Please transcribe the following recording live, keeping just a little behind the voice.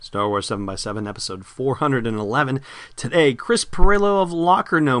Star Wars 7x7, episode 411. Today, Chris Pirillo of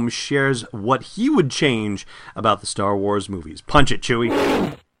Locker Gnome shares what he would change about the Star Wars movies. Punch it,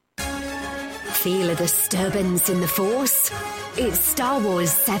 Chewie. Feel a disturbance in the Force? It's Star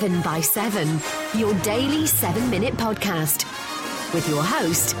Wars 7x7, your daily 7-minute podcast. With your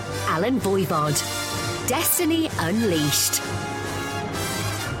host, Alan Voivod. Destiny Unleashed.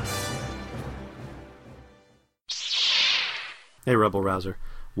 Hey, Rebel Rouser.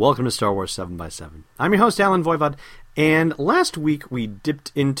 Welcome to Star Wars 7x7. I'm your host, Alan Voivod, and last week we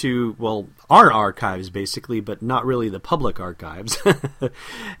dipped into, well, our archives, basically, but not really the public archives.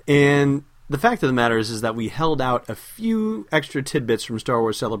 And the fact of the matter is that we held out a few extra tidbits from Star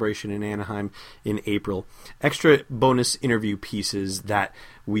Wars Celebration in Anaheim in April. Extra bonus interview pieces that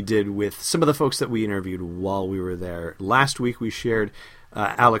we did with some of the folks that we interviewed while we were there. Last week we shared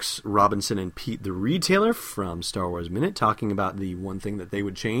Alex Robinson and Pete the Retailer from Star Wars Minute talking about the one thing that they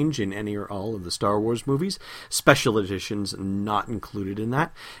would change in any or all of the Star Wars movies. Special editions not included in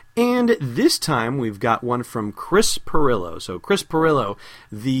that. And this time we've got one from Chris Pirillo. So Chris Pirillo,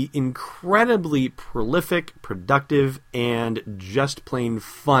 the incredibly prolific, productive, and just plain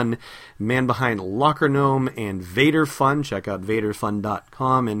fun man behind Locker Gnome and Vader Fun. Check out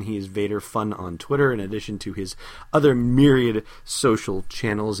vaderfun.com, and he's Vader Fun on Twitter in addition to his other myriad social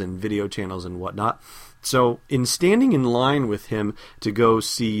channels and video channels and whatnot. So, in standing in line with him to go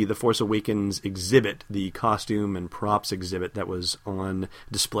see the Force Awakens exhibit, the costume and props exhibit that was on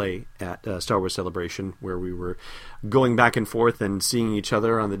display at Star Wars Celebration, where we were going back and forth and seeing each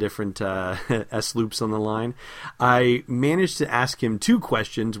other on the different S-loops on the line, I managed to ask him two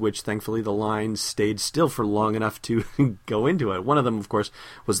questions, which thankfully the line stayed still for long enough to go into it. One of them, of course,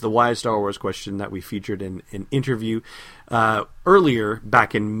 was the why Star Wars question that we featured in an interview earlier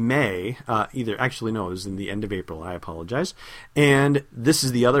back in May. It was in the end of April. I apologize. And this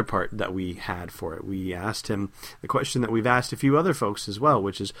is the other part that we had for it. We asked him the question that we've asked a few other folks as well,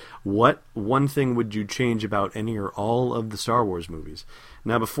 which is, what one thing would you change about any or all of the Star Wars movies?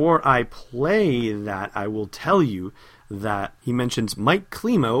 Now, before I play that, I will tell you that he mentions Mike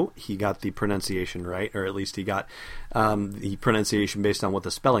Climo. He got the pronunciation right, or at least he got the pronunciation based on what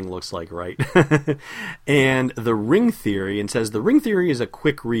the spelling looks like right. And the Ring Theory, and says the Ring Theory is a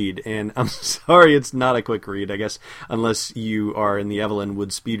quick read, and I'm sorry it's not a quick read, I guess, unless you are in the Evelyn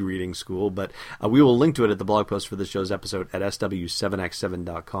Wood speed reading school, but we will link to it at the blog post for this show's episode at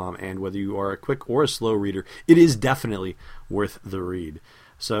sw7x7.com, and whether you are a quick or a slow reader, it is definitely worth the read.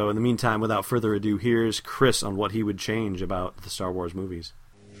 So in the meantime, without further ado, here's Chris on what he would change about the Star Wars movies.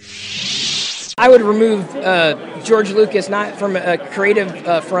 I would remove George Lucas, not from a creative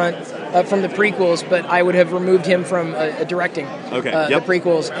front from the prequels, but I would have removed him from directing the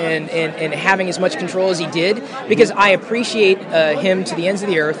prequels and having as much control as he did, because I appreciate him to the ends of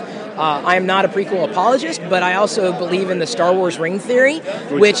the earth. I am not a prequel apologist, but I also believe in the Star Wars Ring Theory,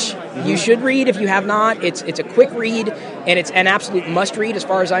 which you should read if you have not. It's a quick read, and it's an absolute must-read as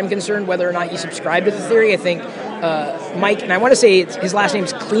far as I'm concerned, whether or not you subscribe to the theory. I think Mike, and I want to say his last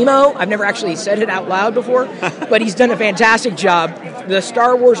name's Climo. I've never actually said it out loud before, but he's done a fantastic job. The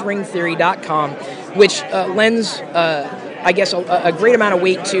StarWarsRingTheory.com, which lends... I guess a great amount of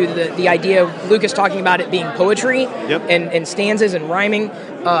weight to the idea of Lucas talking about it being poetry and stanzas and rhyming.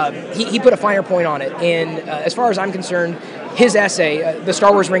 He put a finer point on it. And as far as I'm concerned, his essay, The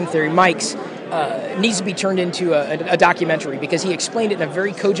Star Wars Ring Theory, Mike's, needs to be turned into a documentary, because he explained it in a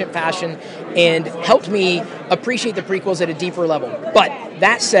very cogent fashion and helped me appreciate the prequels at a deeper level. But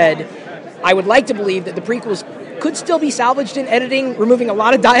that said, I would like to believe that the prequels could still be salvaged in editing, removing a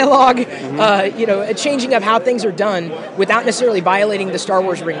lot of dialogue, a changing of how things are done without necessarily violating the Star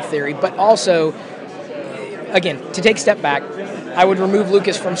Wars Ring Theory. But also, again, to take a step back, I would remove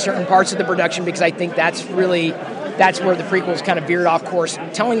Lucas from certain parts of the production, because I think that's where the prequels kind of veered off course.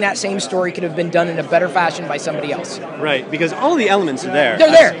 Telling that same story could have been done in a better fashion by somebody else. Right, because all the elements are there. They're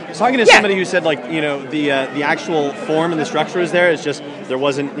there. I was talking to somebody who said, the actual form and the structure is there. It's just there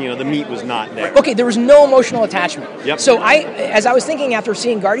wasn't, the meat was not there. Okay, there was no emotional attachment. Yep. So as I was thinking after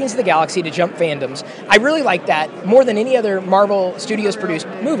seeing Guardians of the Galaxy to jump fandoms, I really liked that more than any other Marvel Studios produced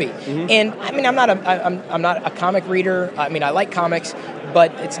movie. Mm-hmm. And I mean, I'm not a comic reader. I mean, I like comics,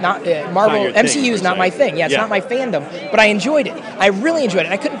 but it's not Marvel. MCU is not my thing. It's not my fandom. But I enjoyed it. I really enjoyed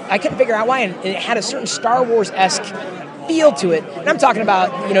it. I couldn't figure out why, and it had a certain Star Wars-esque feel to it. And I'm talking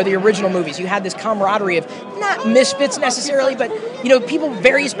about, the original movies. You had this camaraderie of not misfits necessarily, but, people,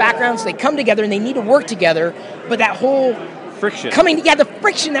 various backgrounds, they come together and they need to work together. But that whole friction. The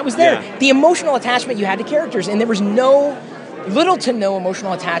friction that was there. Yeah. The emotional attachment you had to characters, and there was little to no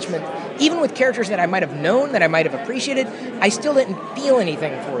emotional attachment even with characters that I might have known, that I might have appreciated, I still didn't feel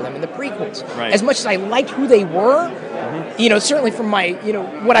anything for them in the prequels. Right. As much as I liked who they were, certainly from my,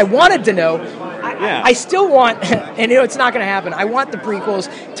 what I wanted to know, I still want, and it's not going to happen, I want the prequels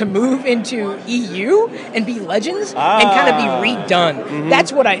to move into EU and be legends and kind of be redone.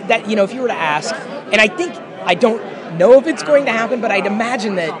 That's what if you were to ask, and I don't know if it's going to happen, but I'd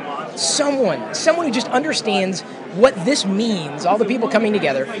imagine that someone who just understands what this means, all the people coming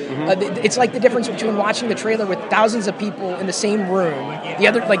together. It's like the difference between watching the trailer with thousands of people in the same room. The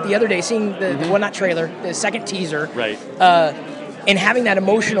other day, seeing the second teaser, right? And having that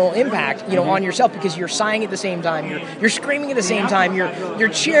emotional impact, on yourself because you're sighing at the same time, you're screaming at the same time, you're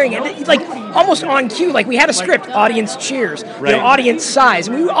cheering, and it's like almost on cue. Like we had a script, audience cheers, right. Audience sighs,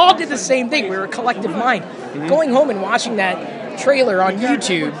 and we all did the same thing. We were a collective mind. Going home and watching that trailer on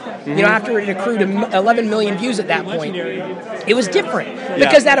YouTube, after it accrued 11 million views at that point, it was different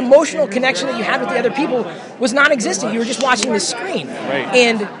because that emotional connection that you had with the other people was non-existent. You were just watching the screen, right.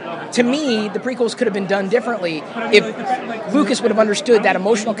 And to me, the prequels could have been done differently if Lucas would have understood that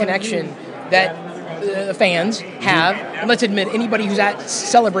emotional connection that the fans have, and let's admit anybody who's at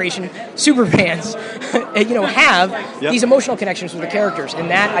Celebration, super fans, have these emotional connections with the characters, and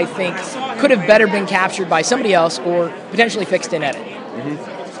that I think could have better been captured by somebody else or potentially fixed in edit.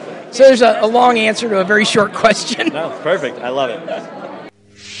 So there's a long answer to a very short question. No, perfect. I love it.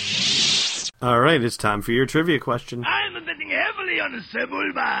 All right, it's time for your trivia question. I'm betting heavily on the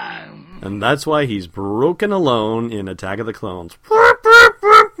Sebulba. And that's why he's broken alone in Attack of the Clones.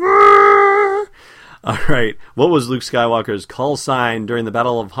 All right, what was Luke Skywalker's call sign during the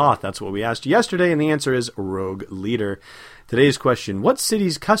Battle of Hoth? That's what we asked yesterday, and the answer is Rogue Leader. Today's question, what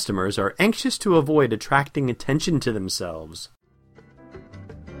city's customers are anxious to avoid attracting attention to themselves?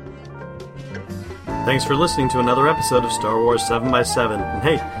 Thanks for listening to another episode of Star Wars 7x7. And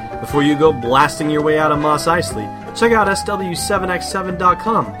hey, before you go blasting your way out of Mos Eisley, check out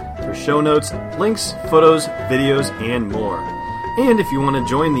SW7x7.com for show notes, links, photos, videos, and more. And if you want to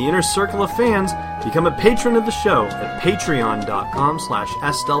join the inner circle of fans, become a patron of the show at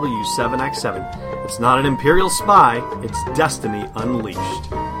patreon.com/SW7x7. It's not an Imperial spy, it's Destiny Unleashed.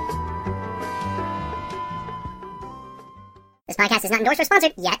 This podcast is not endorsed or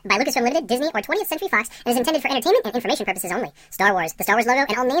sponsored yet by Lucasfilm Limited, Disney, or 20th Century Fox, and is intended for entertainment and information purposes only. Star Wars, the Star Wars logo,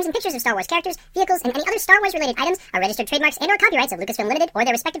 and all names and pictures of Star Wars characters, vehicles, and any other Star Wars-related items are registered trademarks and/or copyrights of Lucasfilm Limited or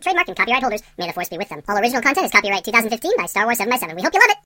their respective trademark and copyright holders. May the Force be with them. All original content is copyright 2015 by Star Wars 7x7. We hope you love it!